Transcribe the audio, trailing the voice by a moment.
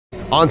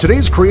On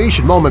today's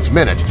Creation Moments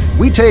Minute,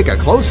 we take a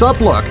close-up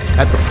look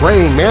at the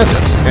praying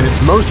mantis and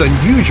its most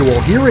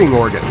unusual hearing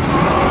organ.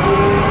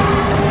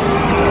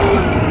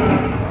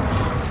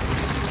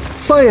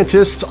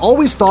 Scientists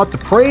always thought the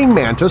praying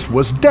mantis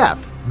was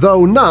deaf.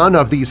 Though none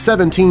of the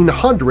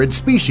 1,700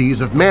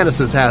 species of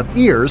mantises have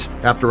ears,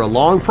 after a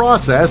long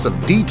process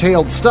of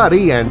detailed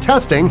study and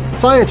testing,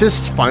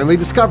 scientists finally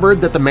discovered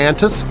that the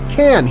mantis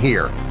can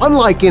hear.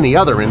 Unlike any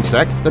other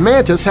insect, the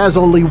mantis has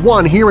only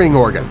one hearing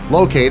organ,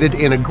 located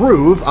in a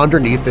groove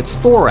underneath its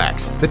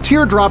thorax. The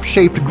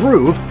teardrop-shaped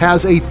groove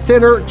has a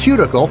thinner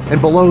cuticle,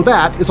 and below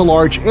that is a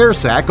large air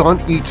sac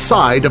on each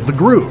side of the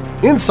groove.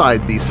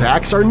 Inside these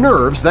sacs are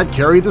nerves that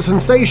carry the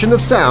sensation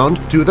of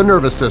sound to the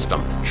nervous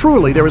system.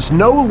 Truly, there is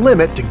no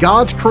limit to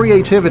God's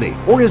creativity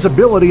or His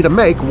ability to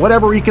make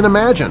whatever He can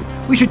imagine.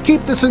 We should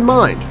keep this in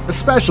mind,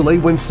 especially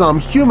when some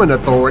human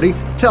authority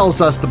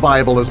tells us the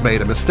Bible has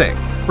made a mistake.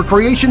 For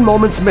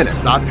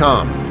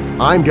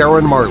CreationMomentsMinute.com, I'm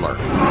Darren Marlar.